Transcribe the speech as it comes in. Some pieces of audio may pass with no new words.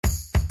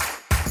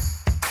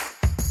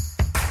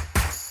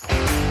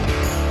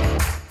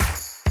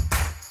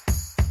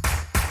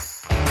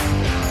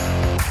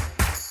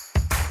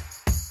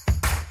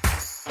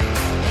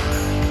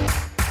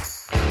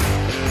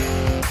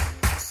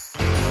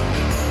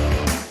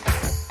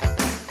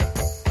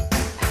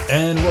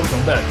And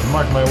welcome back to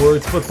Mark My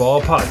Words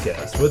Football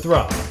Podcast with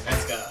Rob. And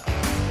Scott.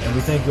 And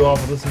we thank you all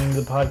for listening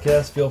to the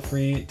podcast. Feel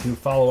free to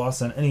follow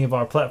us on any of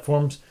our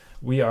platforms.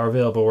 We are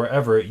available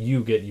wherever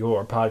you get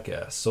your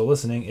podcasts, so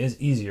listening is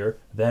easier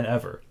than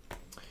ever.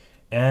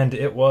 And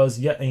it was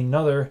yet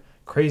another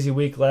crazy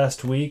week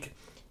last week,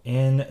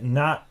 in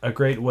not a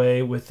great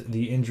way, with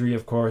the injury,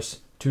 of course,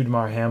 to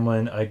Damar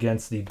Hamlin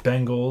against the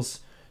Bengals.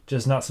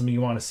 Just not something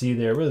you want to see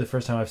there. Really the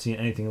first time I've seen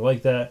anything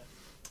like that.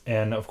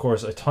 And, of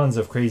course, tons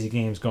of crazy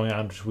games going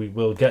on, which we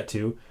will get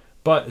to.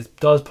 But it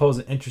does pose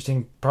an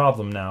interesting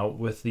problem now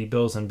with the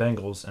Bills and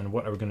Bengals and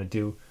what are we going to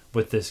do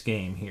with this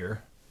game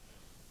here.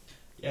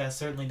 Yeah, it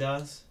certainly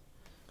does.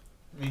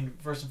 I mean,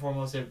 first and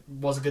foremost, it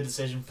was a good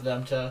decision for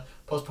them to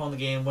postpone the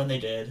game when they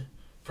did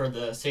for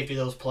the safety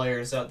of those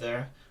players out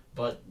there.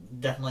 But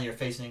definitely you're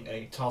facing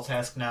a tall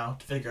task now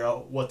to figure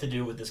out what to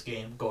do with this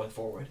game going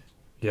forward.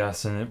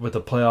 Yes, and with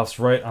the playoffs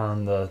right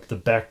on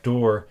the back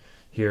door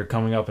here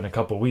coming up in a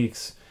couple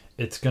weeks,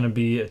 it's going to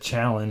be a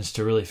challenge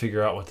to really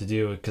figure out what to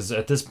do, because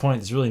at this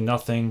point there's really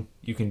nothing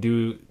you can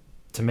do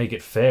to make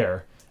it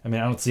fair. I mean,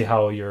 I don't see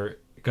how you're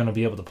going to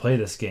be able to play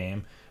this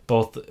game,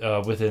 both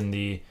within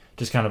the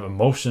just kind of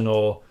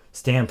emotional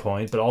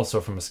standpoint, but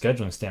also from a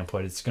scheduling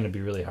standpoint. It's going to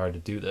be really hard to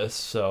do this.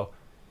 So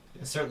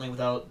certainly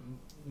without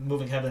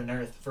moving heaven and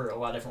earth for a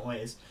lot of different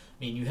ways.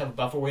 I mean, you have a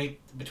buffer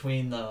week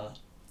between the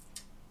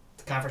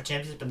conference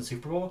championship and the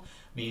Super Bowl.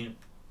 I mean,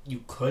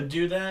 you could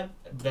do that,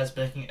 but that's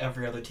making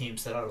every other team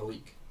sit out of the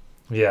league.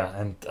 Yeah,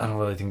 and I don't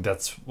really think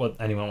that's what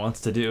anyone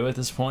wants to do at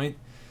this point.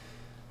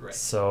 Right.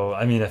 So,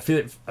 I mean, I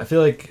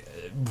feel like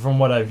from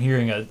what I'm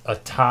hearing, a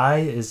tie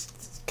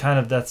is kind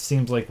of, that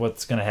seems like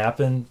what's going to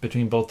happen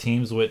between both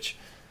teams, which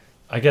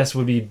I guess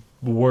would be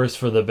worse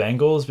for the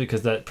Bengals,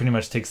 because that pretty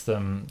much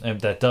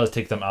does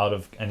take them out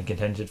of any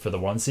contention for the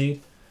 1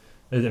 seed.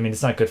 I mean,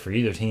 it's not good for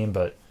either team,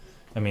 but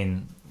I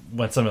mean,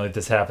 when something like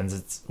this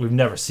happens, we've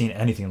never seen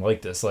anything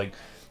like this. Like,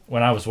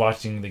 when I was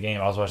watching the game,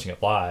 I was watching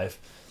it live.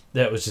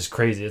 That was just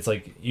crazy. It's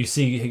like you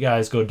see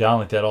guys go down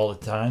like that all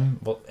the time,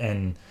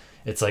 and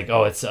it's like,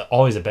 oh, it's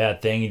always a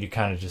bad thing, and you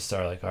kind of just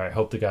start like, all right,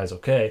 hope the guy's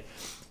okay.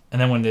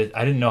 And then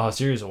I didn't know how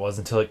serious it was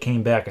until it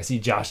came back. I see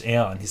Josh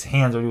Allen, his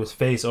hands are to his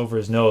face, over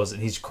his nose,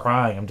 and he's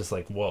crying. I'm just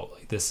like, whoa,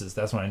 like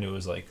that's when I knew it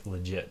was like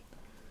legit.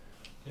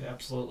 Yeah,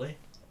 absolutely.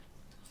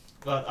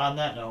 But on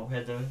that note,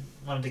 we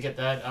wanted to get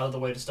that out of the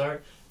way to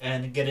start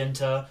and get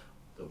into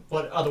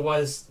what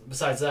otherwise,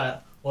 besides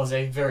that, was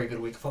a very good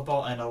week of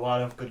football and a lot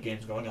of good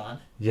games going on.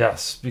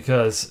 Yes,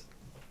 because,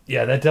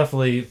 yeah, that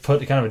definitely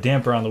put kind of a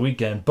damper on the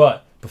weekend.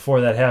 But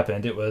before that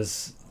happened, it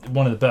was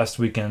one of the best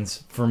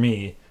weekends for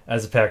me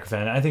as a Packer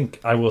fan. I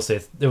think I will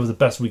say it was the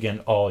best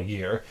weekend all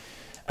year.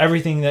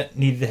 Everything that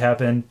needed to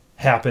happen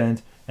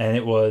happened, and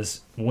it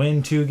was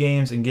win 2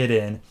 games and get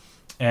in.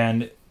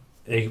 And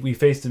we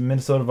faced a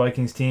Minnesota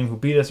Vikings team who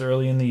beat us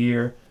early in the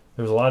year.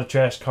 There was a lot of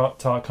trash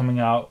talk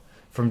coming out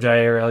from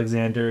Jair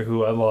Alexander,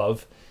 who I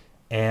love.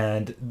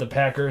 And the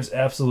Packers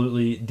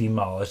absolutely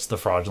demolished the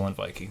fraudulent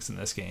Vikings in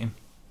this game.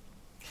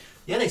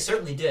 Yeah, they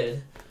certainly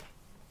did.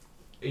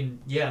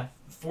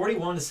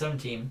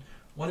 41-17.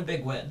 What a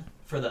big win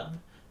for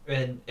them.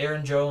 And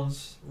Aaron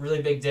Jones,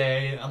 really big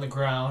day on the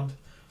ground.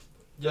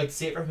 You like to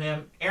see it from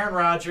him. Aaron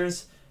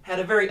Rodgers had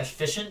a very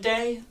efficient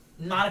day,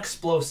 not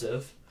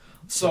explosive.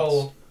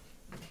 So,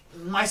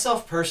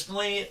 myself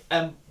personally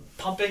am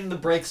pumping the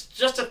brakes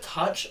just a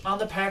touch on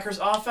the Packers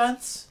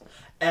offense,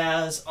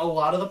 as a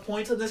lot of the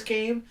points of this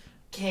game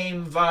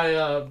came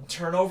via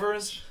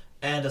turnovers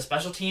and a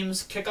special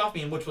teams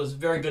kickoff, which was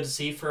very good to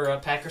see for a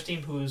Packers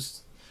team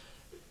who's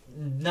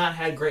not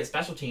had great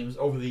special teams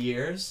over the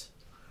years.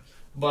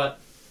 But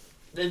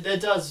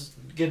it does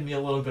give me a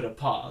little bit of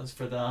pause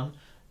for them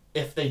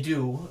if they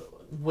do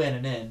win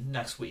and in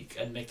next week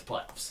and make the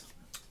playoffs.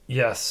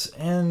 Yes,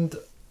 and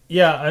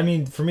yeah, I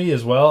mean, for me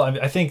as well,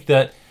 I think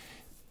that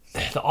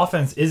the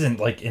offense isn't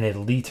like an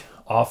elite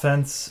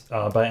offense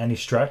by any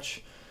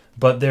stretch.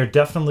 But I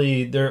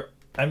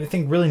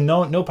think really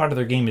no part of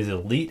their game is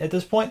elite at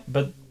this point.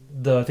 But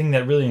the thing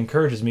that really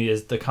encourages me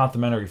is the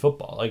complementary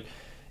football. Like,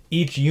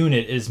 each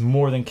unit is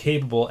more than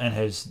capable and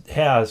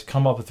has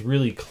come up with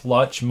really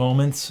clutch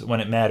moments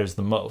when it matters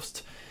the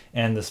most.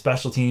 And the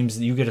special teams,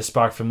 you get a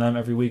spark from them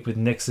every week with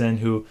Nixon,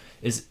 who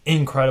is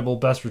incredible,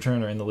 best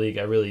returner in the league.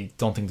 I really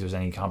don't think there's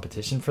any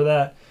competition for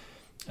that.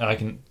 I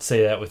can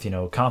say that with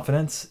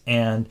confidence.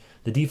 And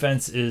the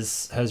defense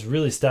has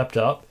really stepped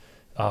up,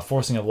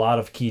 forcing a lot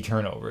of key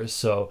turnovers.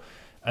 So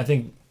I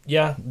think,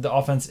 yeah, the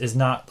offense is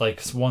not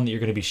like one that you're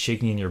going to be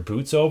shaking in your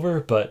boots over,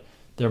 but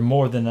they're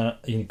more than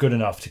good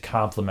enough to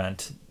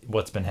complement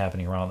what's been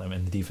happening around them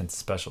in the defense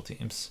special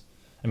teams.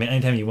 I mean,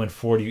 anytime you win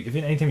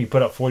anytime you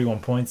put up 41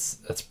 points,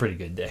 that's a pretty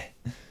good day.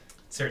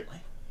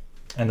 Certainly.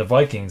 And the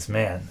Vikings,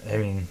 man, I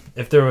mean,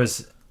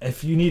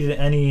 if you needed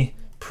any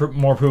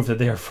more proof that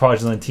they're a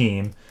fraudulent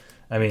team,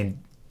 I mean,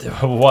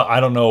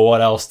 I don't know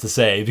what else to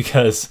say,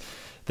 because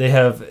they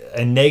have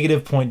a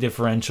negative point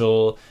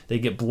differential. They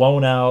get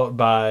blown out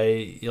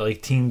by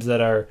teams that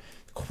are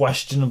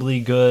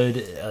questionably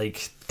good.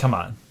 Like, come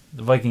on.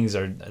 The Vikings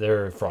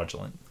they're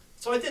fraudulent.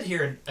 So I did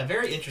hear a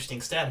very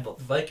interesting stat about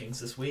the Vikings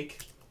this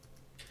week.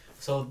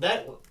 So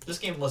this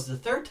game was the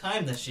third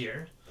time this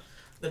year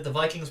that the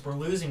Vikings were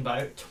losing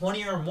by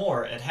 20 or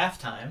more at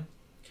halftime.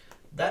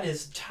 That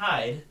is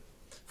tied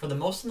for the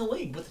most in the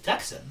league with the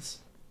Texans.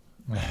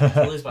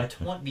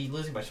 Be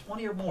losing by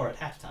 20 or more at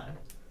halftime.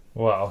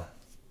 Wow.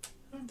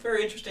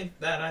 Very interesting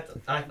that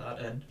I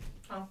thought, and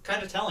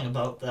kind of telling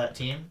about that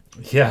team.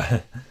 Yeah,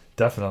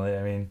 definitely.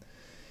 I mean,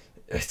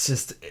 it's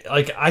just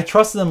like I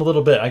trusted them a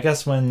little bit. I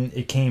guess when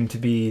it came to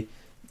be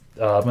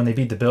when they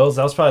beat the Bills,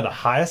 that was probably the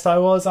highest I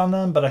was on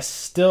them. But I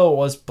still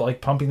was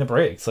like pumping the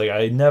brakes. Like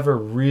I never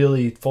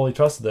really fully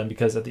trusted them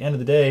because at the end of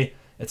the day,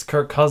 it's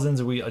Kirk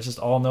Cousins. We just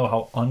all know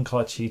how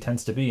unclutch he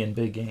tends to be in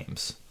big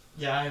games.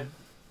 Yeah,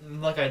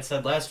 like I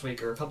said last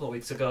week or a couple of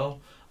weeks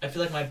ago, I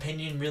feel like my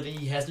opinion really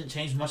hasn't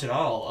changed much at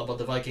all about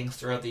the Vikings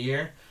throughout the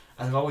year.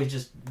 I've always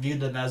just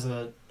viewed them as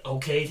a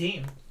okay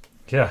team.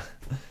 Yeah.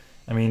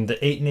 I mean, the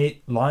 8-8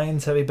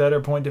 Lions have a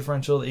better point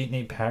differential. The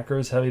 8-8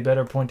 Packers have a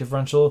better point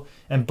differential.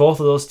 And both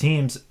of those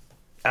teams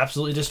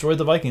absolutely destroyed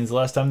the Vikings the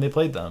last time they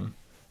played them.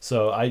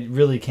 So I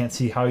really can't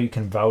see how you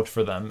can vouch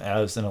for them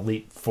as an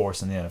elite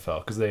force in the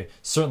NFL because they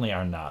certainly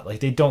are not. Like,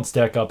 they don't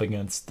stack up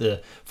against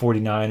the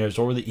 49ers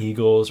or the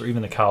Eagles or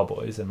even the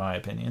Cowboys, in my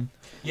opinion.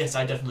 Yes,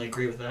 I definitely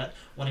agree with that.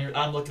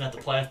 I'm looking at the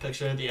playoff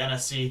picture, the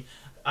NFC,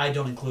 I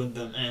don't include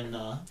them in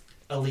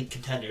elite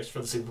contenders for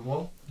the Super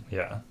Bowl.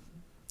 Yeah.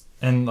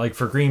 And, like,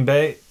 for Green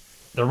Bay,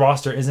 their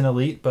roster isn't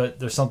elite, but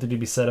there's something to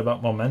be said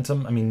about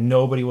momentum. I mean,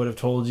 nobody would have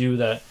told you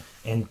that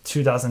in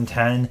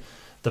 2010,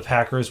 the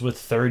Packers with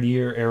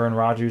third-year Aaron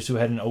Rodgers, who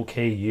had an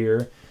okay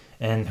year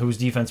and whose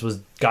defense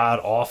was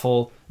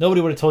god-awful, nobody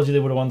would have told you they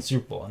would have won the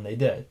Super Bowl, and they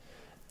did.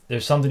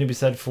 There's something to be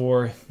said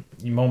for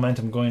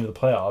momentum going into the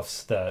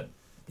playoffs that,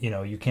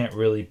 you can't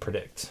really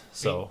predict.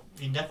 So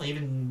I mean, definitely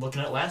even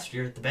looking at last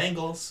year, the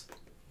Bengals.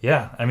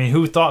 Yeah, I mean,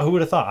 who would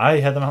have thought?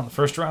 I had them out in the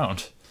first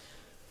round.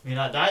 I mean,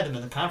 I had them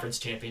in the conference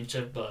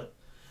championship, but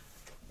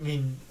I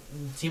mean,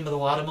 team with a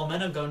lot of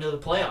momentum going to the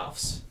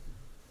playoffs,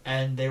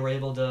 and they were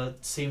able to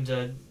seem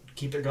to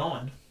keep it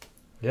going.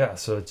 Yeah,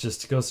 so it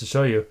just goes to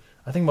show you,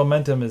 I think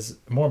momentum is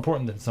more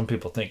important than some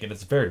people think, and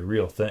it's a very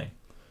real thing.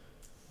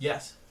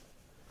 Yes.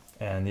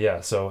 And yeah,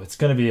 so it's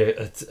going to be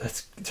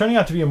it's turning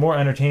out to be a more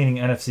entertaining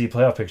NFC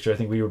playoff picture. I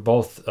think we were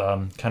both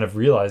kind of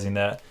realizing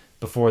that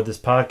before this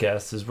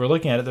podcast. As we're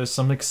looking at it, there's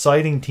some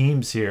exciting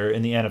teams here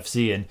in the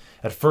NFC, and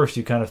at first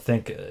you kind of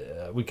think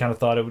we kind of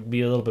thought it would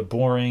be a little bit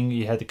boring.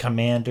 You had the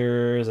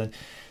Commanders and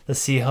the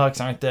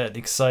Seahawks aren't that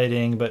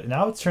exciting, but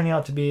now it's turning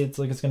out to be it's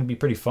going to be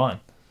pretty fun.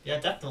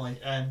 Yeah, definitely,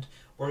 and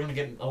we're going to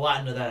get a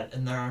lot into that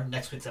in our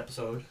next week's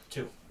episode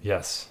too.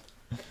 Yes,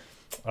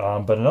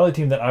 but another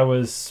game that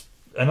was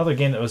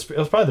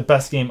probably the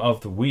best game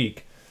of the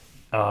week.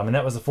 And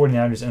that was the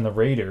 49ers and the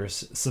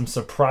Raiders. Some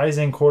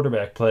surprising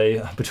quarterback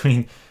play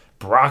between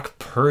Brock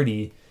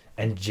Purdy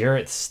and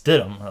Jarrett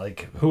Stidham.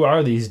 Like, who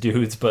are these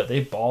dudes? But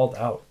they balled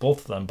out.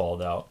 Both of them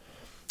balled out,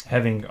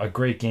 having a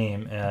great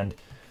game. And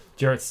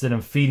Jarrett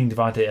Stidham feeding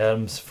Devontae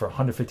Adams for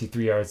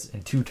 153 yards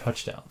and 2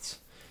 touchdowns.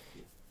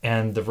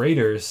 And the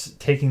Raiders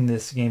taking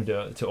this game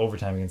to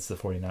overtime against the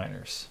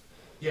 49ers.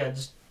 Yeah,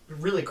 just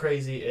really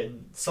crazy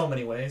in so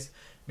many ways.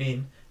 I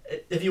mean,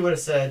 if you would have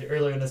said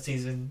earlier in the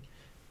season,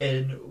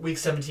 in Week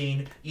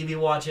 17, you'd be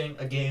watching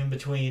a game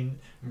between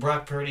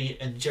Brock Purdy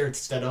and Jarrett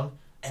Stidham,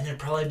 and it'd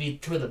probably be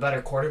 2 of the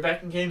better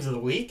quarterbacking games of the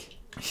week.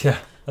 Yeah,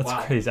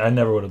 that's crazy. I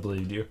never would have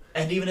believed you.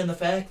 And even in the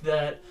fact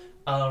that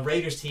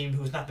Raiders team,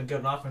 who's not been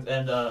good in offense,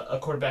 and a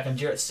quarterback in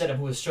Jarrett Stidham,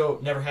 who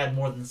never had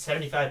more than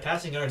 75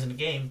 passing yards in a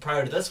game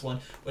prior to this one,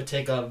 would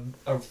take a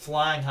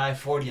flying high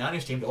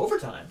 49ers team to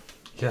overtime.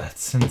 Yeah,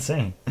 it's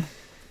insane.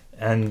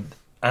 And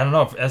I don't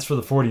know, as for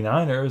the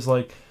 49ers,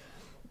 like,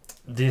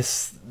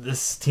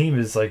 this team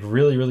is like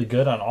really, really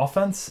good on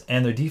offense,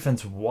 and their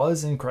defense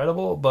was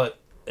incredible, but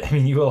I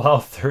mean, you allow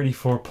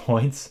 34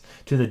 points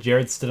to the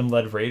Jarrett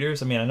Stidham-led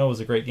Raiders. I mean, I know it was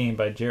a great game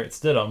by Jarrett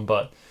Stidham,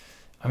 but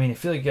I mean, I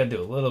feel like you got to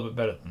do a little bit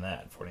better than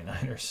that,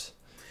 49ers.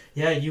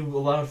 Yeah, you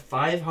allowed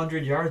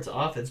 500 yards of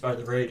offense by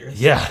the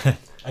Raiders. Yeah.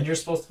 And you're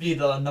supposed to be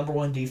the number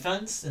 1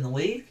 defense in the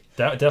league?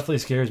 That definitely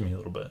scares me a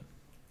little bit.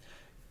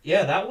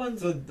 Yeah, that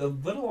one's a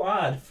little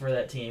odd for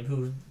that team,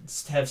 who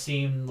have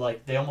seemed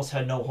like they almost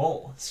had no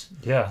holes.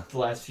 Yeah. The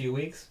last few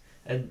weeks.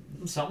 And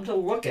something to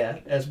look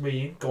at as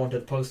we go into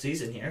the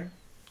postseason here.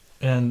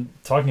 And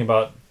talking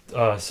about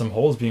some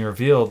holes being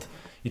revealed,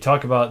 you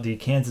talk about the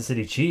Kansas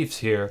City Chiefs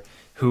here,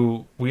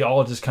 who we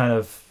all just kind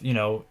of,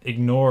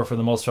 ignore for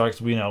the most part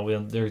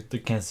because they're the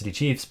Kansas City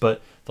Chiefs.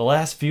 But the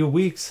last few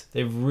weeks,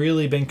 they've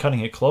really been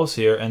cutting it close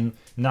here and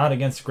not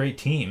against great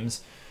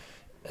teams.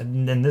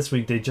 And then this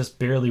week, they just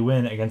barely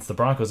win against the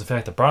Broncos. In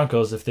fact, the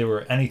Broncos, if they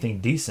were anything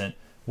decent,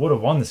 would have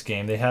won this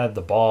game. They had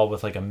the ball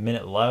with like a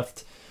minute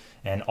left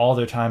and all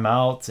their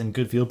timeouts in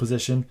good field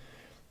position.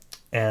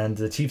 And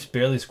the Chiefs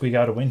barely squeak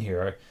out a win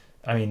here.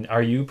 I mean,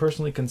 are you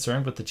personally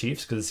concerned with the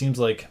Chiefs? Because it seems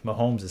like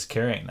Mahomes is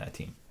carrying that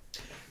team.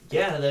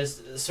 Yeah,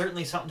 there's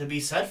certainly something to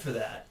be said for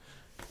that.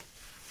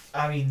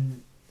 I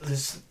mean,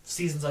 there's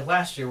seasons like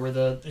last year where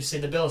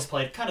the Bills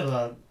played kind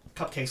of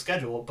cupcake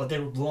schedule, but they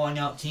were blowing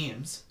out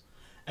teams.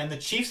 And the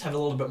Chiefs have a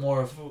little bit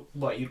more of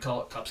what you'd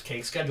call a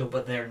cupcake schedule,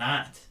 but they're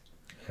not.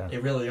 Yeah. They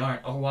really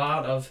aren't. A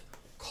lot of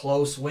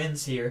close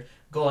wins here,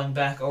 going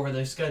back over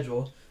their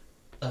schedule.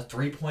 A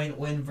 3-point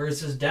win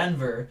versus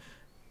Denver.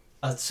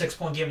 A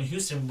 6-point game in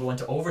Houston went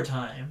to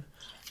overtime.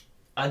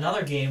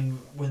 Another game,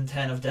 win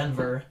 10 of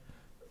Denver.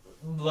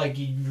 Like,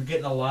 you're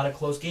getting a lot of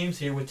close games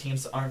here with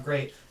teams that aren't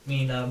great. I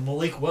mean,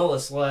 Malik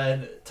Willis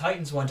led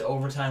Titans went to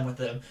overtime with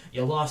them.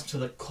 You lost to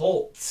the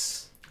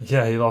Colts.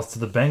 Yeah, he lost to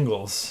the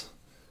Bengals.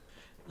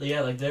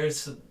 Yeah, like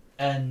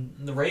and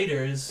the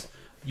Raiders,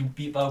 you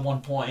beat by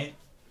 1 point.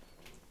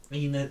 I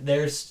mean,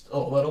 there's a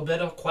little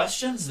bit of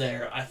questions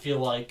there, I feel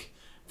like,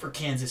 for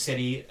Kansas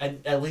City,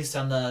 at least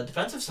on the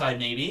defensive side,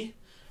 maybe.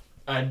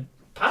 And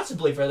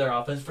possibly for their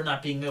offense for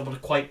not being able to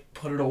quite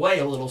put it away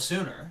a little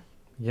sooner.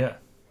 Yeah.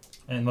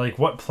 And, like,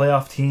 what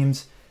playoff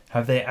teams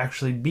have they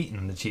actually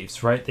beaten the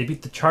Chiefs, right? They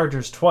beat the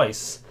Chargers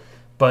twice,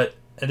 but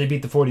they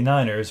beat the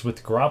 49ers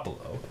with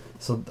Garoppolo.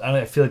 So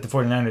I feel like the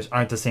 49ers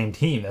aren't the same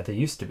team that they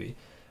used to be.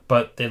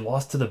 But they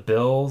lost to the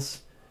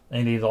Bills,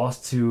 and they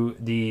lost to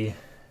the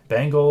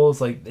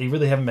Bengals. Like, they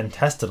really haven't been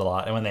tested a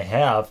lot. And when they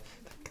have,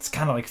 it's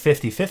kind of like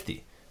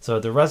 50-50. So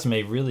the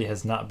resume really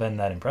has not been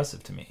that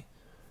impressive to me.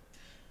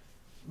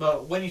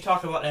 But when you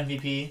talk about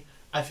MVP,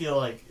 I feel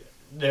like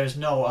there's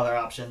no other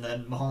option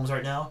than Mahomes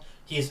right now.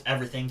 He is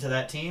everything to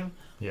that team.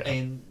 Yeah.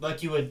 And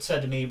like you had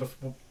said to me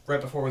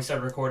right before we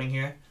started recording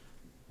here,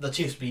 the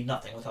Chiefs would be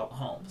nothing without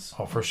Mahomes.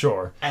 Oh, for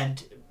sure.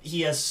 And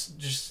he has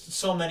just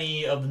so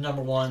many of the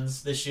number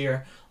ones this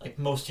year, like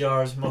most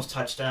yards, most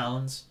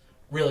touchdowns,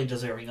 really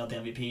deserving of the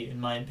MVP, in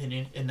my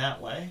opinion, in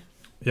that way.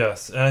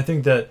 Yes, and I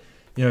think that,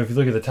 you know, if you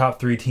look at the top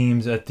three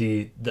teams in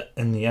the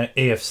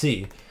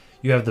AFC,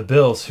 you have the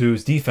Bills,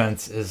 whose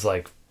defense is,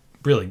 like,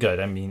 really good.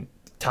 I mean,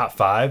 top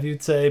 5,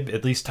 you'd say,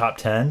 at least top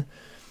 10.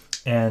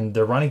 And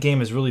their running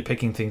game is really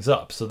picking things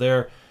up. So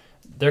they're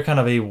kind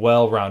of a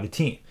well-rounded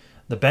team.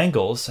 The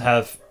Bengals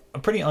have a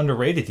pretty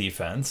underrated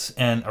defense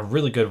and a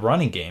really good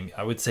running game.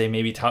 I would say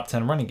maybe top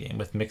 10 running game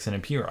with Mixon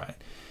and Pirine.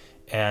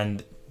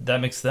 And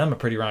that makes them a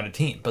pretty rounded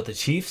team. But the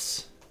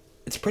Chiefs,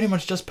 it's pretty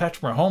much just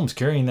Patrick Mahomes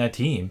carrying that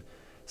team.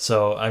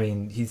 So, I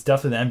mean, he's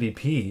definitely the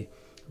MVP.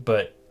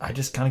 But I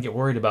just kind of get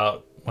worried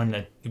about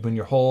when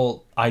your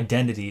whole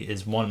identity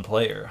is one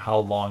player, how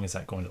long is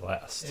that going to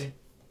last?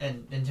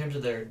 And in terms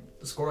of their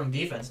scoring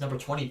defense, number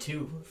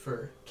 22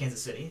 for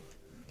Kansas City.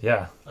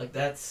 Yeah. Like,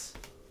 that's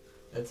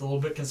a little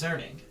bit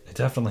concerning. It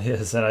definitely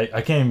is. And I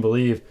can't even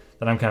believe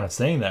that I'm kind of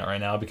saying that right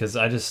now, because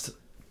I just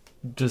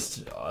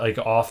like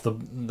off the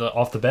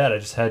bat, I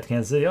just had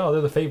Kansas City. Oh,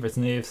 they're the favorites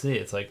in the AFC.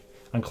 It's like,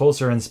 on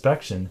closer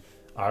inspection,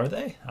 are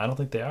they? I don't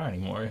think they are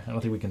anymore. I don't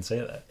think we can say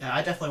that. Yeah,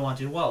 I definitely want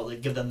to do well to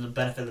give them the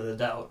benefit of the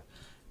doubt.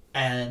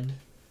 And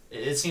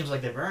it seems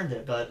like they've earned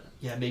it, but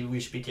yeah, maybe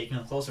we should be taking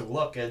a closer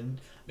look, and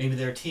maybe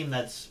they're a team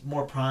that's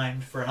more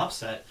primed for an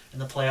upset in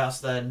the playoffs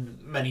than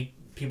many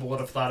people would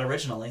have thought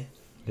originally.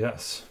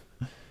 Yes.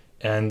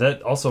 And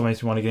that also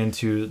makes me want to get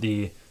into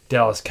the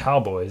Dallas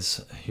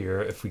Cowboys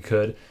here, if we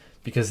could,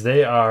 because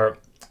they've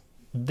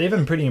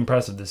been pretty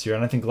impressive this year,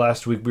 and I think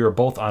last week we were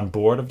both on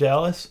board of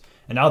Dallas,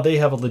 and now they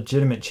have a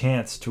legitimate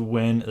chance to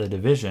win the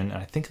division,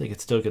 and I think they could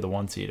still get the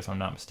 1 seed, if I'm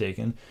not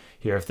mistaken,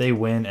 here, if they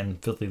win and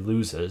Philly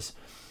loses,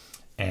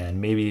 and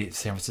maybe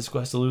San Francisco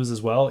has to lose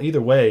as well.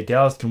 Either way,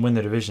 Dallas can win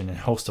the division and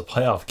host a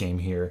playoff game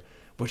here,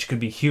 which could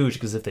be huge,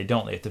 because if they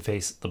don't, they have to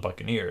face the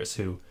Buccaneers,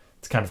 who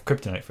it's kind of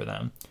kryptonite for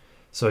them.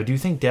 So do you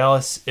think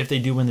Dallas, if they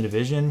do win the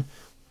division,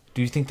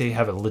 do you think they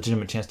have a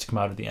legitimate chance to come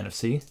out of the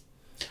NFC?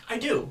 I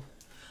do.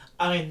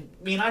 I mean,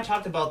 me and I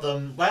talked about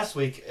them last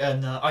week,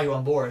 and Are You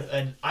On Board?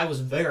 And I was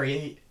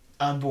very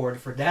on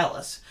board for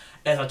Dallas,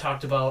 as I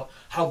talked about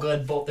how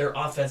good both their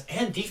offense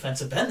and defense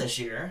have been this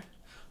year.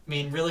 I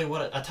mean, really,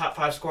 what a top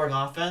 5 scoring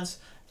offense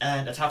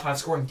and a top 5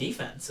 scoring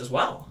defense as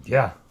well.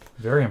 Yeah,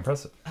 very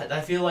impressive.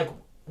 I feel like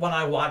when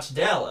I watch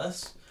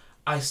Dallas,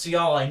 I see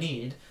all I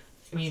need.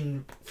 I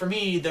mean, for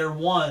me, their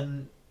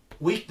one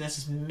weakness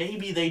is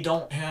maybe they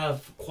don't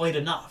have quite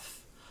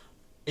enough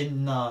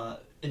in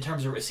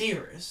terms of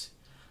receivers.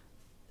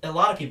 A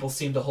lot of people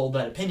seem to hold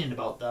that opinion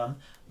about them,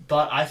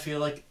 but I feel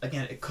like,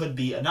 again, it could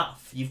be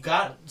enough. You've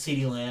got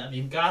CeeDee Lamb,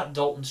 you've got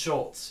Dalton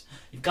Schultz,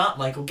 you've got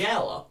Michael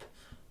Gallup.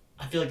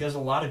 I feel like there's a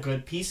lot of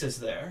good pieces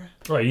there.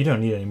 Right, you don't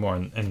need any more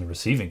in the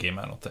receiving game,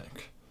 I don't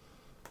think.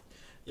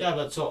 Yeah,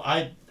 but so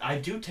I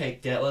do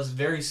take Dallas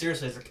very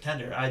seriously as a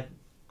contender.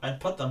 I'd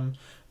put them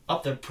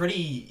up there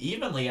pretty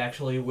evenly,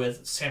 actually,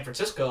 with San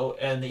Francisco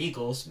and the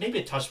Eagles. Maybe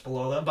a touch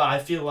below them, but I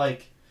feel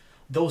like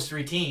those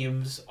 3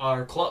 teams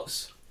are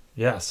close.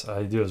 Yes,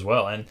 I do as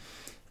well. And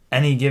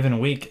any given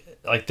week,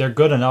 like, they're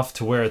good enough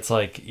to where it's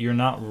like you're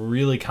not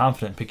really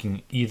confident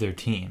picking either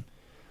team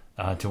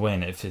to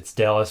win. If it's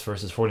Dallas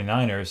versus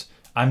 49ers,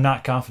 I'm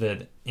not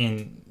confident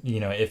in,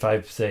 if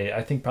I say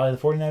I think probably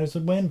the 49ers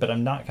would win, but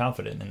I'm not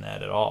confident in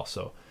that at all.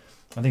 So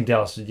I think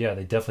Dallas, yeah,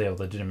 they definitely have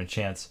a legitimate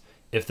chance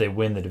if they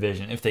win the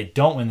division. If they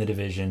don't win the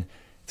division,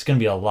 it's going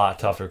to be a lot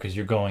tougher, because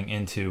you're going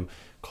into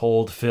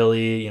cold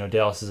Philly.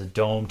 Dallas is a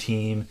dome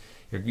team.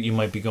 You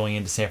might be going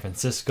into San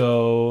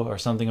Francisco or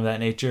something of that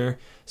nature.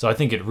 So I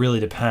think it really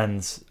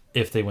depends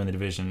if they win the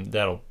division.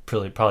 That'll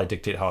probably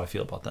dictate how I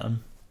feel about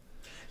them.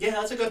 Yeah,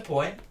 that's a good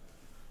point.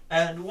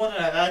 And one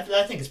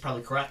I think is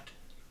probably correct.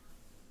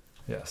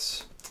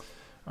 Yes.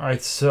 All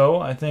right,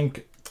 so I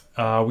think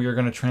we are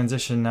going to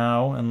transition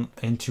now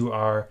into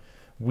our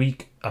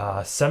week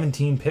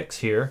 17 picks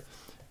here.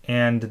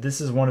 And this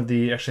is one of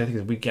the, actually I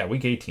think it's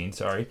week 18,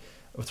 sorry.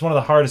 It's one of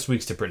the hardest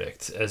weeks to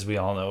predict, as we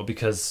all know,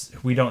 because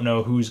we don't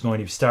know who's going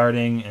to be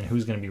starting and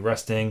who's going to be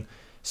resting.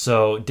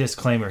 So,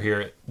 disclaimer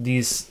here,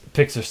 these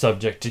picks are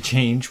subject to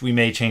change. We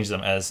may change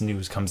them as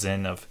news comes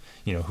in of,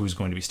 who's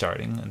going to be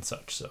starting and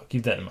such. So,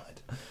 keep that in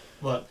mind.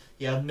 But,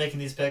 yeah, I'm making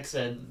these picks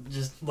and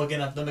just looking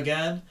at them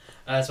again.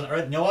 So, all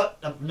right, you know what?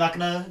 I'm not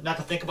gonna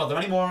think about them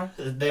anymore.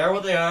 They are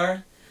what they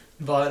are.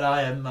 But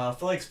I am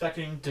fully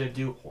expecting to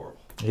do horrible.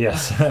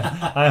 Yes,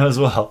 I am as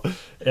well.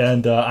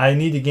 And I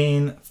need to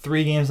gain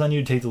 3 games on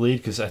you to take the lead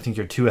because I think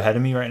you're 2 ahead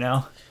of me right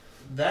now.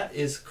 That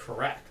is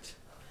correct.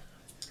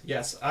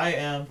 Yes, I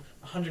am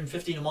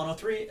 115 and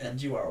 103,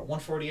 and you are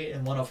 148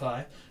 and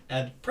 105.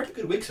 And pretty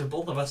good weeks for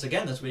both of us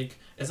again this week,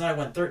 as I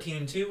went 13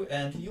 and 2,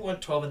 and you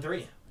went 12 and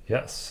 3.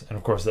 Yes, and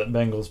of course that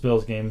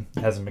Bengals-Bills game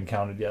hasn't been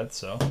counted yet,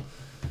 so,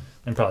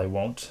 and probably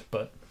won't.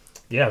 But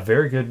yeah,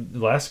 very good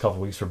last couple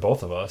weeks for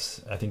both of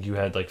us. I think you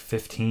had like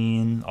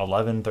 15,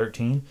 11,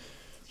 13.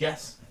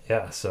 Yes.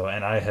 Yeah, so,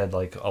 and I had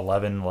like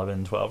 11,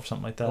 12,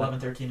 something like that. 11,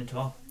 13, and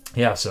 12.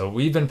 Yeah, so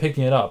we've been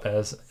picking it up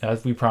as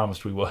we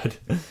promised we would.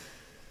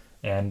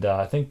 And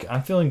I think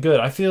I'm feeling good.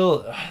 I'm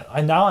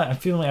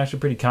feeling actually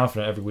pretty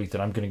confident every week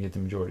that I'm going to get the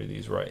majority of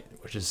these right,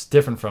 which is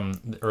different from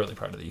the early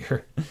part of the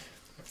year.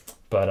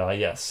 But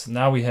yes,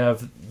 now we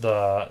have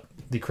the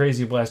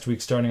crazy of last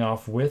week starting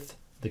off with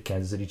the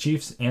Kansas City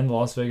Chiefs and the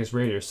Las Vegas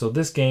Raiders. So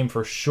this game,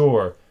 for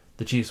sure,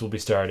 the Chiefs will be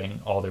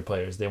starting all their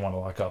players. They want to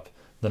lock up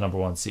the number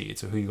 1 seed.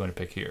 So who are you going to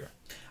pick here?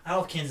 I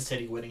have Kansas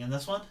City winning in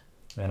this one.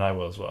 And I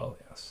will as well,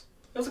 yes.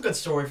 It was a good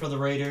story for the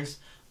Raiders,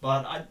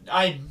 but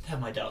I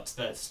have my doubts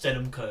that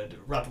Stidham could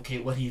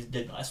replicate what he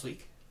did last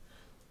week.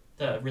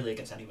 Really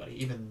against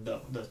anybody, even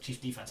though the Chiefs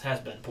defense has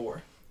been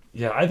poor.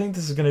 Yeah, I think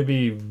this is going to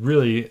be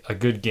really a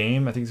good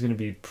game. I think it's going to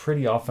be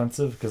pretty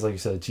offensive because, like you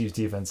said, the Chiefs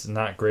defense is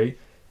not great.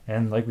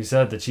 And like we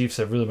said, the Chiefs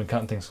have really been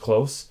cutting things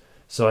close.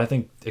 So I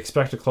think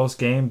expect a close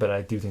game, but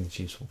I do think the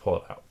Chiefs will pull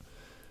it out.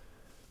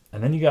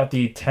 And then you got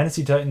the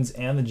Tennessee Titans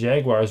and the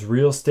Jaguars.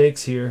 Real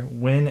stakes here.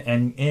 Win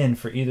and in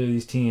for either of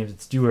these teams.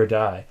 It's do or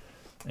die.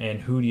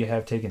 And who do you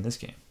have taking this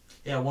game?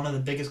 Yeah, one of the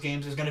biggest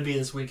games is going to be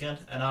this weekend,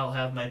 and I'll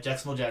have my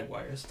Jacksonville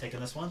Jaguars taking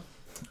this one.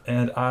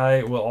 And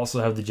I will also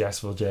have the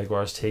Jacksonville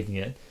Jaguars taking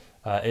it.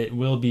 It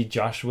will be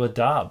Joshua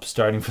Dobbs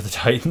starting for the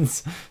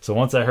Titans. So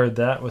once I heard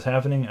that was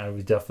happening, I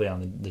was definitely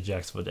on the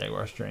Jacksonville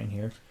Jaguars train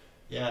here.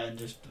 Yeah, and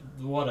just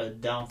what a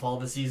downfall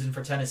of the season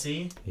for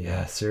Tennessee.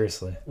 Yeah,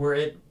 seriously. Where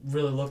it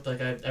really looked like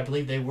I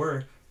believe they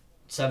were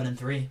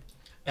 7-3,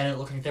 and it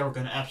looked like they were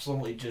going to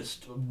absolutely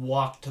just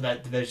walk to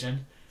that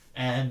division,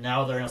 and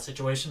now they're in a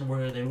situation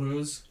where they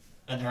lose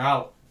and they're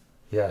out.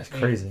 Yeah, it's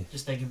crazy.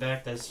 Just thinking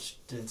back, that's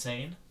just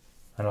insane.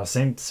 I know,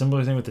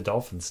 similar thing with the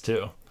Dolphins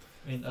too.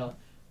 I mean,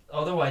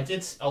 although I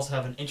did also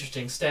have an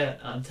interesting stat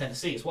on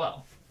Tennessee as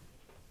well.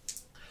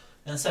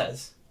 And it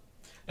says,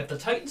 if the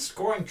Titans'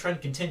 scoring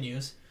trend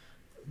continues,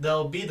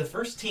 they'll be the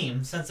first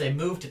team since they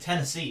moved to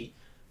Tennessee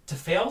to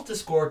fail to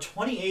score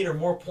 28 or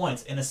more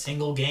points in a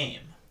single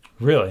game.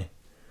 Really?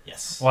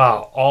 Yes.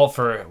 Wow,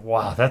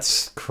 wow,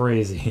 that's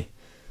crazy.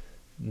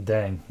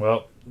 Dang.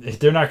 Well,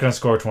 they're not going to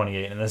score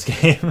 28 in this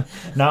game.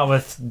 Not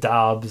with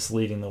Dobbs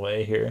leading the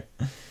way here.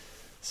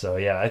 So,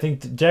 yeah, I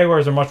think the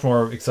Jaguars are a much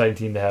more exciting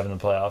team to have in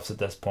the playoffs at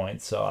this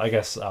point. So, I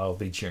guess I'll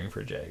be cheering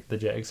for the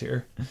Jags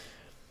here.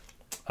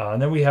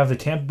 And then we have the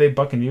Tampa Bay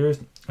Buccaneers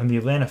and the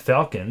Atlanta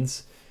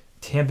Falcons.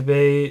 Tampa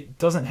Bay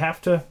doesn't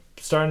have to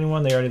start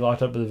anyone. They already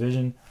locked up the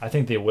division. I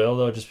think they will,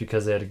 though, just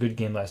because they had a good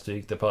game last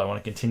week. They probably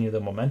want to continue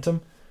the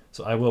momentum.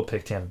 So, I will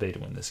pick Tampa Bay to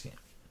win this game.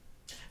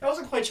 I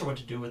wasn't quite sure what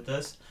to do with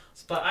this,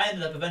 but I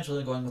ended up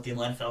eventually going with the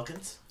Atlanta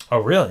Falcons. Oh,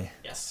 really?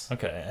 Yes.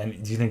 Okay.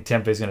 And do you think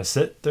Tampa Bay's going to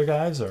sit their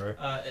guys, or?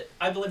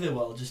 I believe they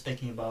will, just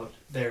thinking about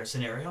their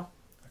scenario.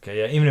 Okay,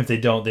 yeah. Even if they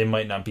don't, they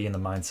might not be in the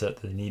mindset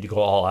that they need to go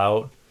all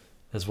out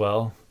as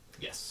well.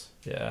 Yes.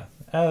 Yeah.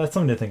 That's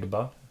something to think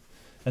about.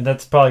 And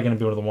that's probably going to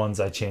be one of the ones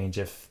I change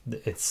if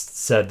it's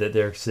said that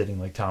they're sitting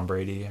like Tom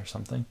Brady or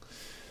something.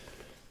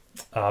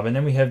 And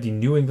then we have the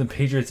New England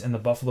Patriots and the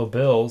Buffalo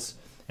Bills.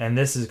 And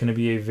this is going to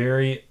be a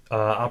very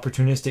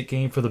opportunistic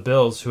game for the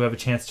Bills, who have a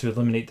chance to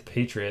eliminate the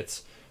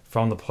Patriots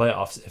from the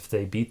playoffs if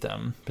they beat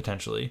them,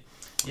 potentially.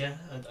 Yeah,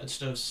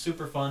 it's a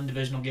super fun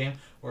divisional game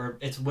where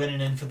it's winning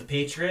in for the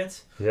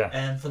Patriots. Yeah.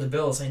 And for the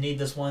Bills, they need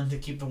this one to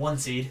keep the 1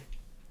 seed.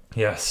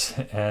 Yes,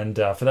 and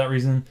for that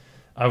reason,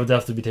 I would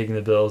definitely be taking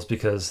the Bills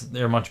because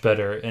they're much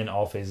better in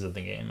all phases of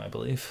the game, I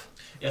believe.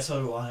 Yeah,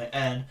 so do I.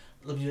 And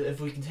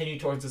if we continue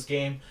towards this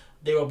game,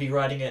 they will be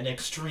riding an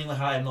extremely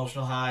high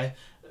emotional high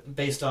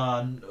based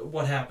on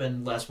what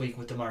happened last week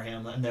with Damar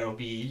Hamlin, and there will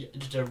be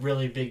just a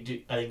really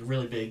big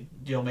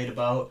deal made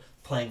about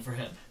playing for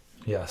him.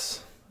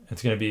 Yes,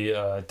 It's going to be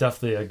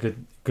definitely a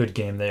good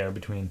game there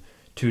between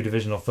two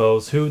divisional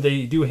foes who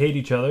they do hate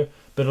each other,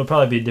 but it'll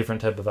probably be a different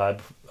type of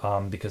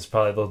vibe because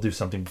probably they'll do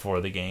something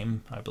before the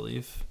game, I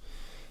believe.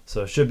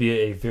 So it should be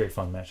a very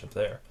fun matchup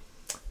there.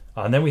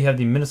 And then we have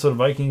the Minnesota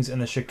Vikings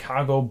and the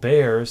Chicago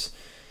Bears.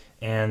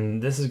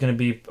 And this is going to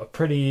be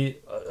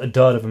a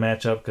dud of a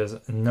matchup because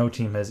no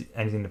team has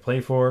anything to play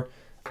for.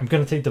 I'm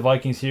going to take the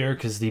Vikings here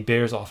because the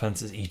Bears'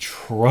 offense is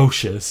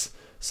atrocious.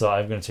 So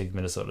I'm going to take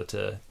Minnesota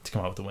to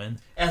come out with the win.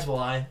 As will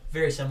I.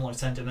 Very similar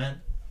sentiment.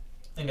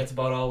 I think that's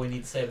about all we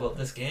need to say about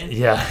this game.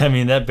 Yeah, I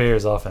mean, that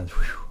Bears' offense,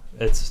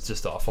 it's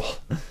just awful.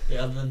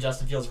 Yeah, other than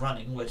Justin Fields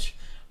running, which,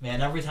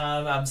 man, every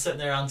time I'm sitting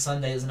there on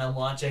Sundays and I'm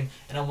watching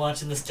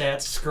the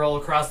stats scroll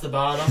across the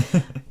bottom,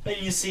 and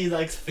you see,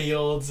 like,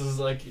 Fields is,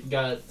 like,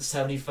 got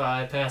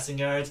 75 passing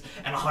yards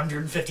and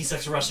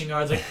 156 rushing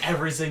yards, like,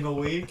 every single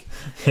week.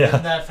 Yeah.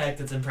 And that fact,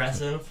 it's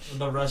impressive,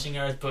 the rushing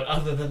yards, but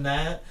other than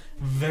that,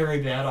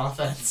 very bad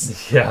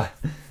offense. Yeah,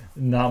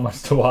 not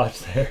much to watch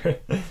there.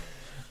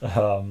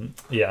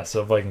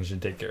 So Vikings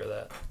should take care of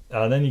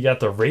that. Then you got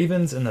the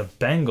Ravens and the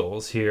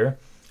Bengals here.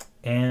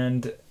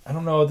 And I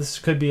don't know, this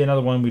could be another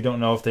one we don't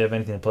know if they have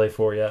anything to play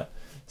for yet.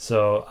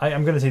 So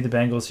I'm going to take the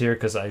Bengals here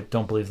because I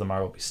don't believe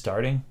Lamar will be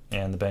starting.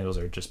 And the Bengals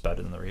are just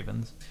better than the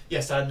Ravens.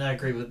 Yes, I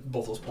agree with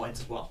both those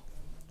points as well.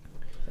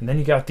 And then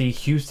you got the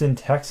Houston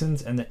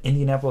Texans and the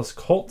Indianapolis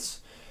Colts.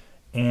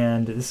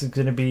 And this is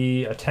going to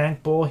be a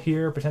tank bowl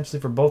here, potentially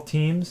for both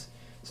teams.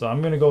 So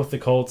I'm going to go with the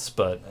Colts,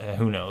 but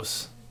who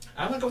knows?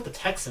 I'm going to go with the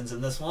Texans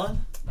in this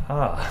one.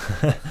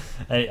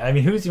 I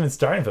mean, who's even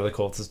starting for the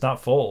Colts? It's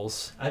not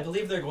Foles. I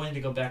believe they're going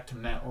to go back to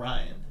Matt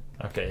Ryan.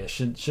 Okay,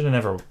 should have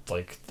never,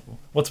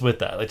 what's with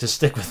that? Like, just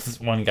stick with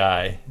this one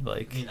guy.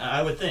 Like, I mean,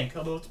 I would think,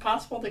 although it's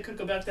possible they could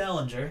go back to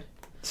Ellinger.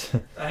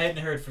 I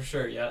hadn't heard for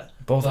sure yet.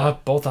 Both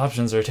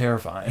options are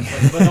terrifying.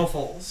 But no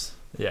Foles.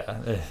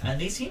 Yeah. And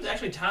these teams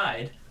actually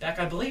tied back,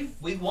 I believe,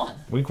 week 1.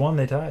 Week 1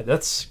 they tied.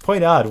 That's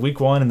quite odd. Week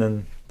 1 and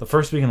then the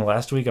first week and the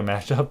last week a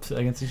matchup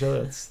against each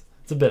other. It's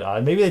a bit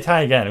odd. Maybe they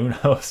tie again. Who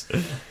knows?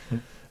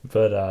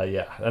 But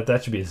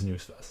that should be his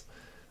news fest.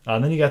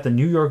 And then you got the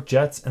New York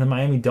Jets and the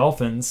Miami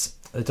Dolphins.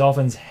 The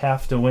Dolphins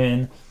have to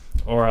win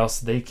or else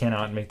they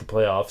cannot make the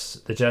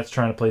playoffs. The Jets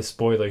trying to play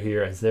spoiler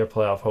here as their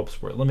playoff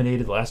hopes were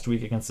eliminated last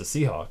week against the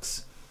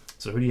Seahawks.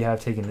 So who do you have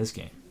taking this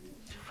game?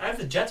 I have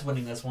the Jets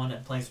winning this one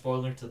and playing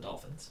spoiler to the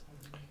Dolphins.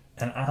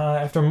 And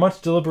after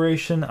much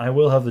deliberation, I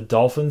will have the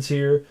Dolphins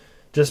here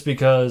just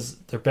because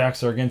their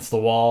backs are against the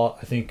wall.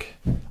 I think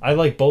I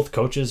like both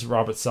coaches,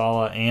 Robert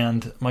Saleh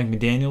and Mike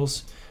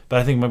McDaniels, but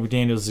I think Mike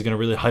McDaniels is going to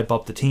really hype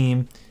up the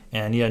team.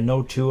 And yeah,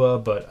 no Tua,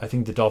 but I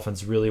think the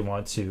Dolphins really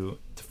want to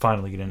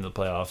finally get into the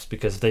playoffs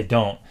because if they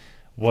don't,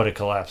 what a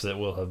collapse it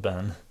will have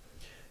been.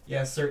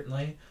 Yeah,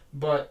 certainly.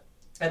 But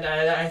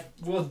I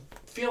will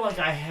feel like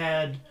I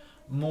had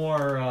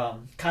more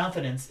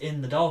confidence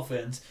in the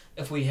Dolphins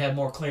if we had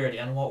more clarity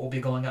on what will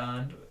be going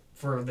on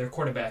for their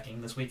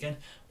quarterbacking this weekend,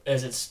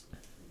 as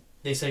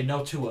they say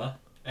no Tua,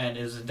 and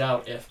it is a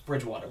doubt if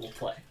Bridgewater will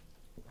play.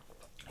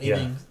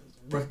 Even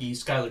rookie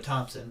Skylar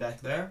Thompson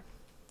back there.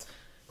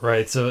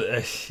 Right, so,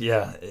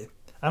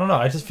 I don't know.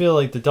 I just feel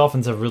like the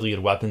Dolphins have really good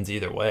weapons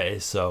either way.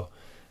 So,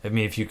 I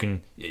mean, if you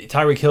can...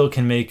 Tyreek Hill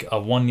can make a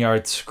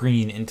 1-yard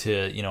screen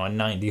into, a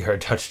 90-yard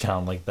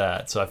touchdown like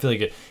that. So, I feel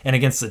like... And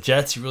against the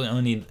Jets, you really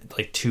only need,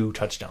 2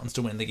 touchdowns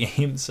to win the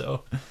game,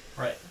 so...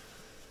 Right.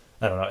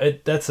 I don't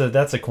know.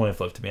 That's a coin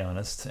flip, to be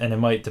honest. And it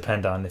might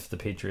depend on if the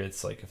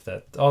Patriots,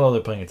 although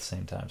they're playing at the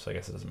same time, so I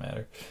guess it doesn't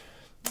matter.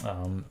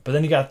 But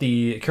then you got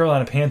the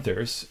Carolina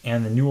Panthers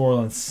and the New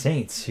Orleans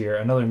Saints here.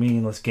 Another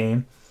meaningless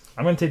game.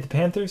 I'm going to take the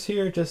Panthers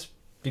here just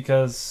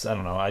because, I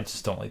don't know, I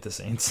just don't like the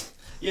Saints.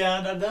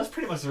 Yeah, that's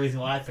pretty much the reason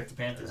why I picked the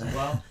Panthers as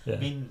well. Yeah. I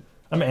mean,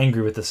 I'm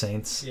angry with the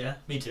Saints. Yeah,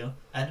 me too.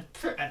 And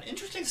an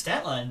interesting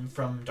stat line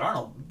from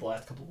Darnold the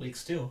last couple of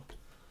weeks, too.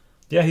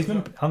 Yeah, he's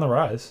been on the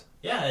rise.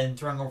 Yeah, and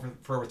throwing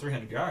for over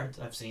 300 yards,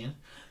 I've seen.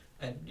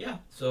 And yeah,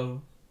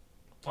 so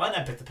why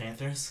not pick the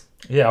Panthers?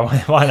 Yeah,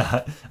 why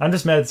not? I'm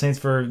just mad at the Saints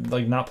for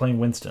not playing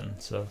Winston.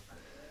 So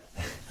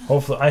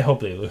I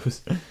hope they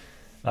lose.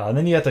 And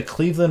then you got the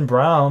Cleveland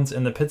Browns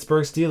and the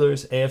Pittsburgh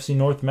Steelers, AFC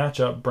North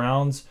matchup.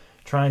 Browns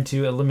trying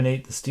to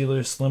eliminate the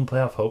Steelers' slim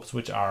playoff hopes,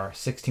 which are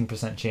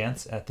 16%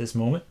 chance at this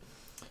moment.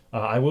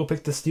 I will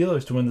pick the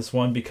Steelers to win this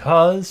one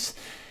because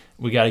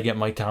we got to get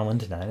Mike Tomlin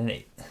to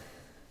 9-8.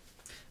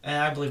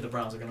 And I believe the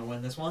Browns are going to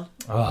win this one.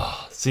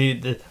 Oh,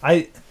 see,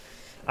 I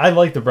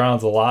like the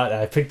Browns a lot.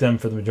 I picked them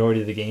for the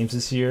majority of the games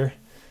this year.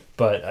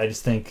 But I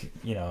just think,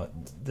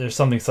 there's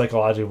something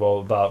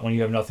psychological about when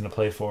you have nothing to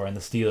play for and the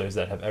Steelers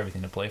that have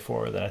everything to play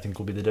for that I think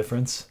will be the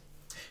difference.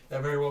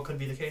 That very well could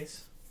be the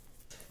case.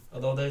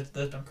 Although there's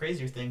been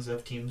crazier things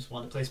of teams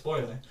want to play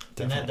spoiler.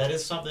 Definitely. And that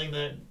is something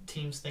that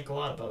teams think a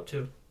lot about,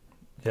 too.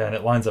 Yeah, and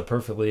it lines up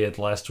perfectly at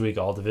last week,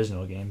 all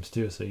divisional games,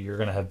 too. So you're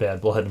going to have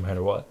bad blood no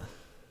matter what.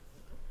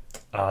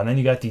 And then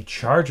you got the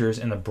Chargers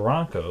and the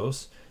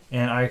Broncos.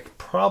 And I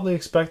probably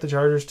expect the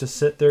Chargers to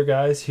sit their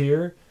guys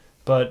here.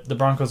 But the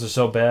Broncos are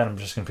so bad, I'm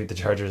just going to pick the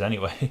Chargers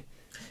anyway.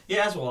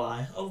 Yeah, as will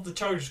I. Although the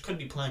Chargers could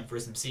be playing for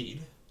some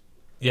seed.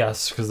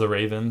 Yes, because the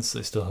Ravens,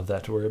 they still have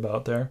that to worry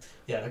about there.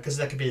 Yeah, because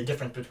that could be the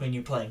difference between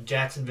you playing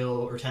Jacksonville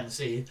or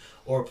Tennessee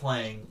or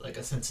playing like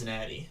a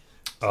Cincinnati.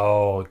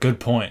 Oh, good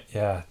point.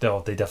 Yeah,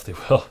 they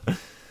definitely will.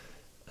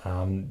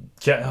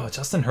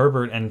 Justin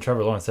Herbert and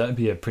Trevor Lawrence, that would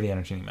be a pretty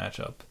entertaining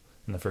matchup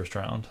in the first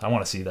round. I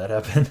want to see that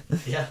happen.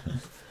 Yeah.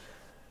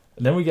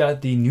 Then we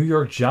got the New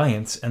York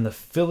Giants and the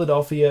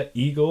Philadelphia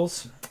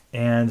Eagles.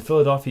 And the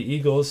Philadelphia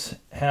Eagles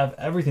have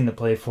everything to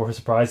play for,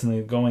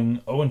 surprisingly, going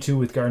 0-2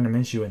 with Gardner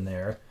Minshew in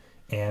there.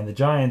 And the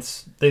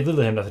Giants, they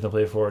literally have nothing to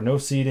play for. No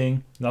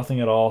seeding,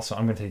 nothing at all, so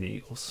I'm going to take the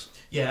Eagles.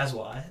 Yeah, as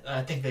well.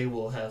 I think they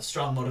will have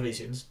strong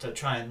motivations to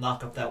try and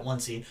knock up that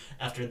 1 seed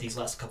after these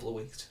last couple of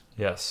weeks.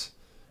 Yes.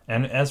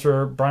 And as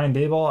for Brian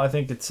Daboll, I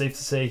think it's safe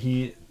to say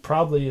he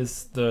probably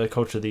is the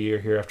coach of the year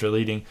here after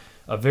leading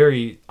a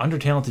very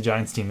under-talented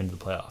Giants team into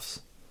the playoffs.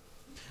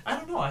 I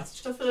don't know. I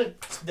still feel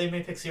like they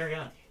may pick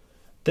Sirianni.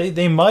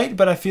 They might,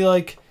 but I feel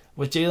like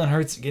with Jalen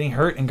Hurts getting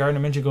hurt and Gardner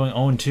Minshew going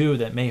 0-2,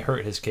 that may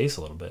hurt his case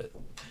a little bit.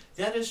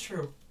 That is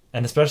true.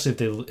 And especially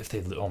if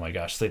they oh my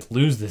gosh, if they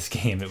lose this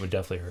game, it would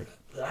definitely hurt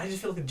it. I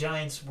just feel like the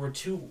Giants were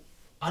too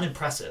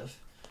unimpressive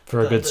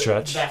For a good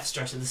stretch. The back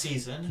stretch of the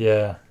season.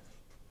 Yeah.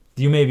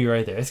 You may be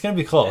right there. It's going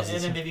to be close.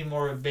 And then maybe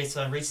more based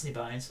on recency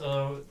bias.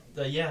 So,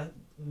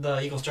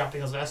 the Eagles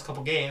dropping those last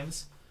couple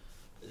games,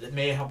 it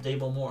may help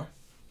Daboll more.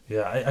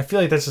 Yeah, I feel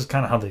like that's just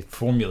kind of how they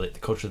formulate the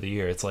coach of the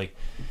year. It's like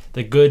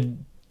the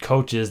good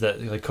coaches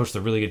that like coach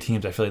the really good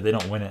teams, I feel like they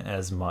don't win it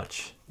as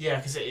much. Yeah,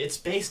 because it's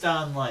based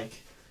on,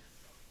 like,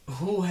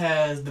 who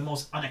has the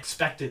most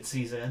unexpected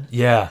season.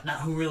 Yeah.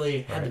 Not who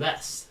really had the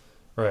best.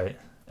 Right.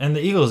 And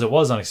the Eagles, it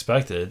was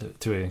unexpected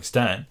to an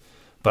extent,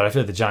 but I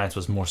feel like the Giants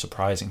was more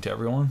surprising to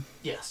everyone.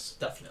 Yes,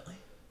 definitely.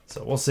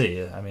 So we'll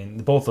see. I mean,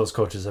 both those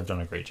coaches have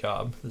done a great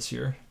job this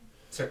year.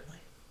 Certainly.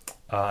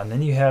 And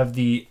then you have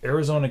the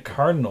Arizona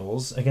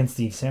Cardinals against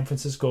the San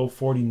Francisco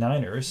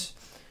 49ers.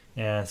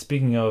 And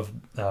speaking of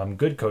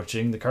good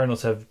coaching, the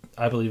Cardinals have,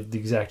 I believe, the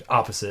exact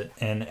opposite.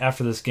 And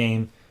after this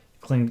game,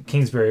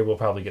 Kingsbury will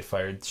probably get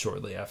fired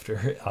shortly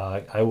after.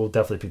 I will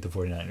definitely pick the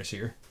 49ers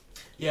here.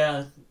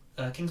 Yeah,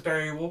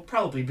 Kingsbury will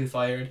probably be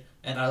fired,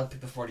 and I'll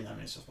pick the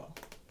 49ers as well.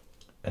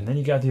 And then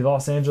you got the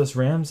Los Angeles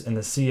Rams and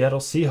the Seattle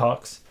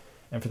Seahawks.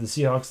 And for the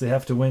Seahawks, they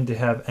have to win to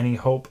have any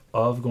hope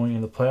of going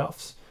into the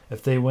playoffs.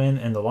 If they win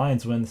and the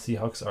Lions win, the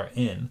Seahawks are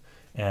in.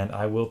 And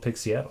I will pick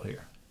Seattle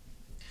here.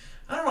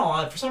 I don't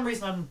know. For some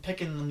reason, I'm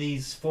picking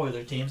these 4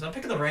 other teams. I'm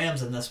picking the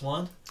Rams in this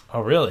one.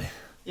 Oh, really?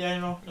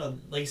 Yeah,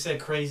 like you said,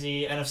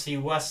 crazy NFC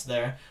West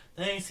there.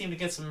 They seem to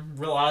get some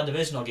real odd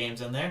divisional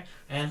games in there.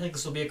 And I think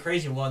this will be a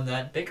crazy one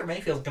that Baker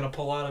Mayfield's going to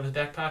pull out of his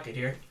back pocket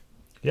here.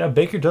 Yeah,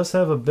 Baker does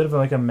have a bit of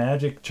like a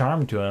magic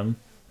charm to him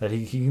that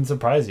he can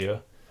surprise you.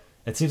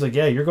 It seems like,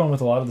 you're going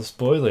with a lot of the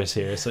spoilers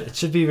here, so it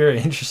should be very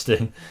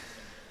interesting.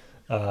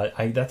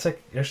 That's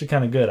actually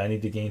kind of good. I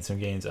need to gain some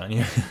gains on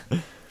you.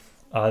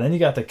 Then you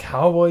got the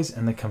Cowboys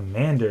and the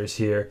Commanders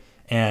here.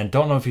 And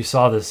don't know if you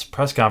saw this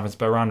press conference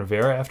by Ron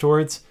Rivera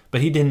afterwards,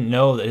 but he didn't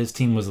know that his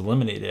team was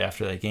eliminated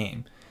after that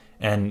game.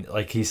 And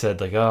like he said,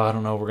 like, I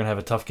don't know, we're going to have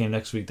a tough game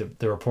next week.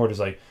 The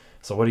reporter's like,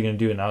 so what are you going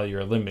to do now that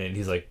you're eliminated?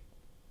 He's like,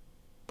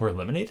 we're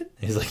eliminated?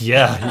 He's like,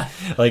 yeah.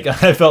 Like,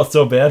 I felt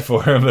so bad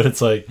for him, but it's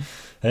like,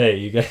 hey,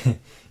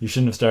 you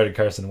shouldn't have started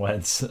Carson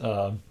Wentz.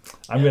 I'm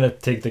going to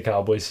take the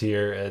Cowboys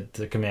here.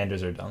 The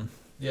Commanders are done.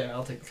 Yeah,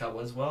 I'll take the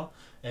Cowboys as well.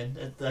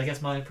 And I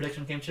guess my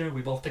prediction came true.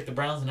 We both picked the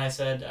Browns, and I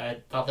said I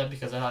thought that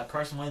because I thought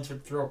Carson Wentz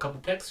would throw a couple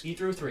picks. He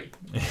threw 3.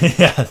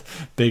 Yeah,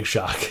 big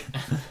shock.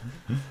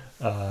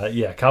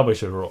 Cowboys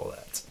should roll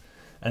that.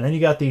 And then you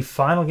got the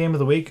final game of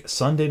the week,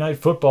 Sunday Night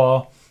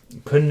Football.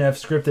 Couldn't have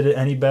scripted it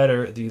any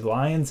better. The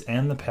Lions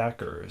and the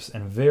Packers,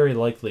 and very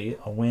likely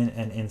a win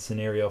and in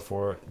scenario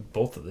for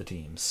both of the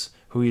teams.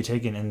 Who are you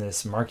taking in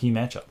this marquee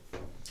matchup?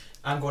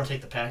 I'm going to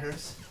take the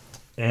Packers.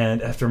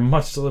 And after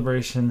much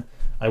deliberation,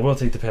 I will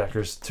take the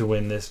Packers to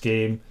win this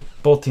game.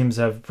 Both teams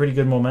have pretty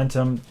good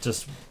momentum,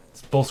 just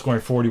both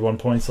scoring 41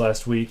 points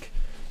last week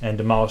and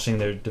demolishing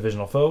their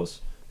divisional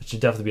foes. It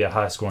should definitely be a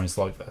high-scoring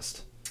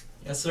slugfest.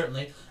 Yes,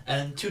 certainly.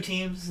 And 2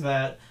 teams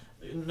that,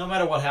 no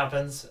matter what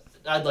happens,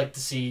 I'd like to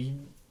see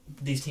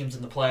these teams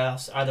in the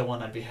playoffs. Either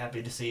one I'd be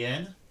happy to see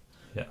in.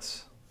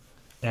 Yes.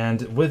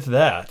 And with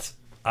that,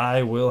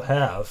 I will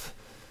have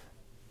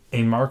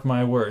a mark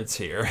my words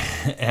here.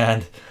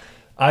 And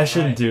I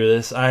shouldn't do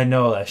this. I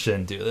know I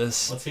shouldn't do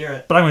this. Let's hear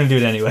it. But I'm going to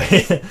do it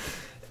anyway.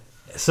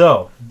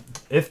 So,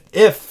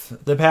 if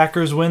the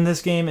Packers win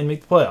this game and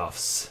make the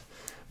playoffs,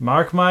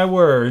 mark my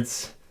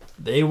words,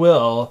 they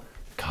will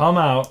come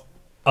out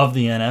of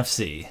the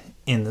NFC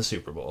in the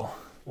Super Bowl.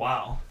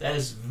 Wow, that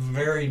is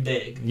very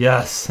big.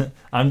 Yes,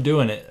 I'm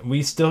doing it.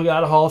 We still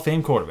got a Hall of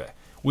Fame quarterback.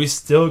 We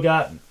still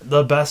got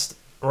the best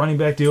running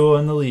back duo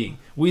in the league.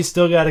 We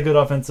still got a good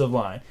offensive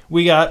line.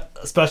 We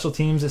got special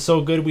teams that's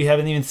so good we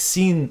haven't even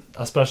seen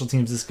a special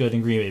teams this good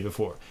in Green Bay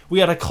before. We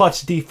got a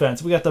clutch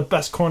defense. We got the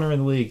best corner in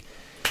the league.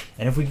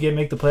 And if we can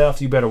make the playoffs,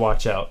 you better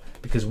watch out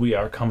because we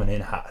are coming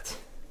in hot.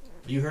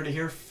 You heard it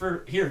here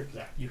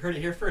You heard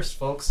it here first,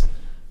 folks.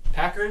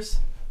 Packers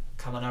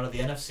coming out of the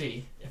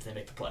NFC if they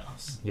make the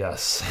playoffs.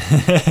 Yes.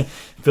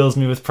 Fills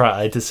me with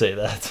pride to say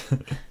that.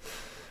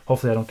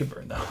 Hopefully I don't get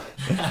burned,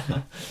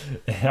 though.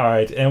 All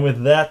right, and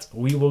with that,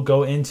 we will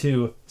go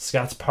into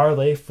Scott's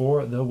parlay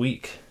for the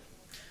week.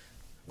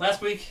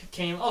 Last week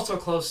came also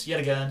close yet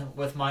again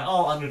with my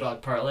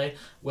all-underdog parlay,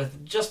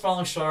 with just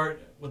falling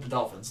short with the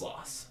Dolphins'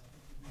 loss.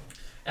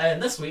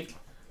 And this week,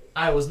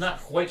 I was not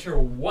quite sure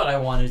what I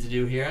wanted to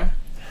do here,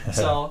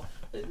 so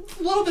a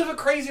little bit of a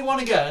crazy one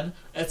again.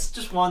 It's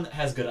just one that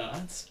has good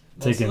odds.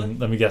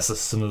 Let me guess,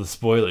 some of the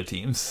spoiler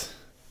teams.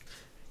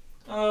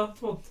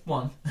 Well,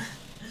 one.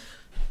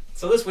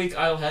 So this week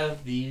I'll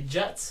have the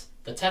Jets,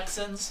 the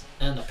Texans,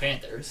 and the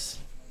Panthers.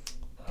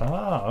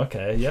 Ah,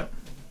 okay, yep.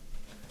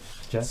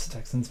 Jets,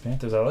 Texans,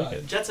 Panthers, I like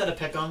it. Jets had a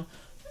pick 'em,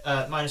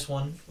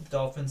 -1 with the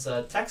Dolphins.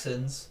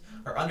 Texans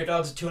are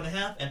underdogs at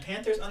 2.5, and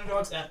Panthers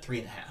underdogs at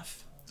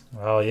 3.5.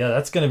 Well, yeah,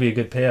 that's going to be a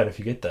good payout if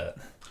you get that.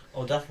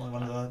 Oh,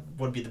 definitely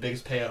would be the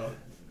biggest payout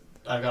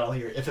I've got all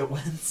year if it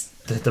wins.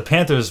 The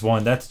Panthers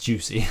one, that's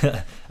juicy.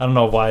 I don't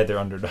know why they're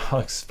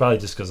underdogs. Probably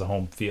just because of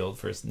home field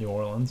for New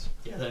Orleans.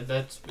 Yeah,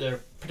 they're a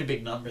pretty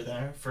big number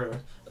there for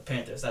the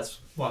Panthers. That's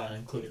why I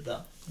included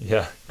them.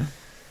 Yeah.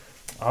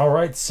 All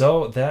right,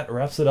 so that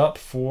wraps it up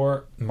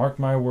for Mark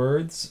My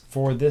Words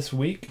for this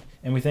week.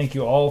 And we thank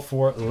you all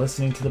for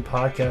listening to the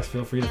podcast.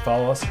 Feel free to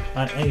follow us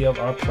on any of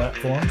our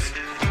platforms.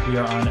 We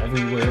are on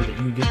everywhere that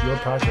you get your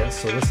podcasts,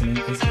 so listening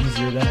is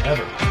easier than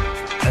ever.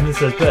 And this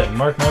has been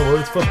Mark My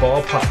Words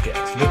Football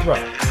Podcast with Rob.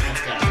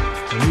 Thanks,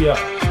 guys. And we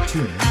are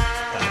tuning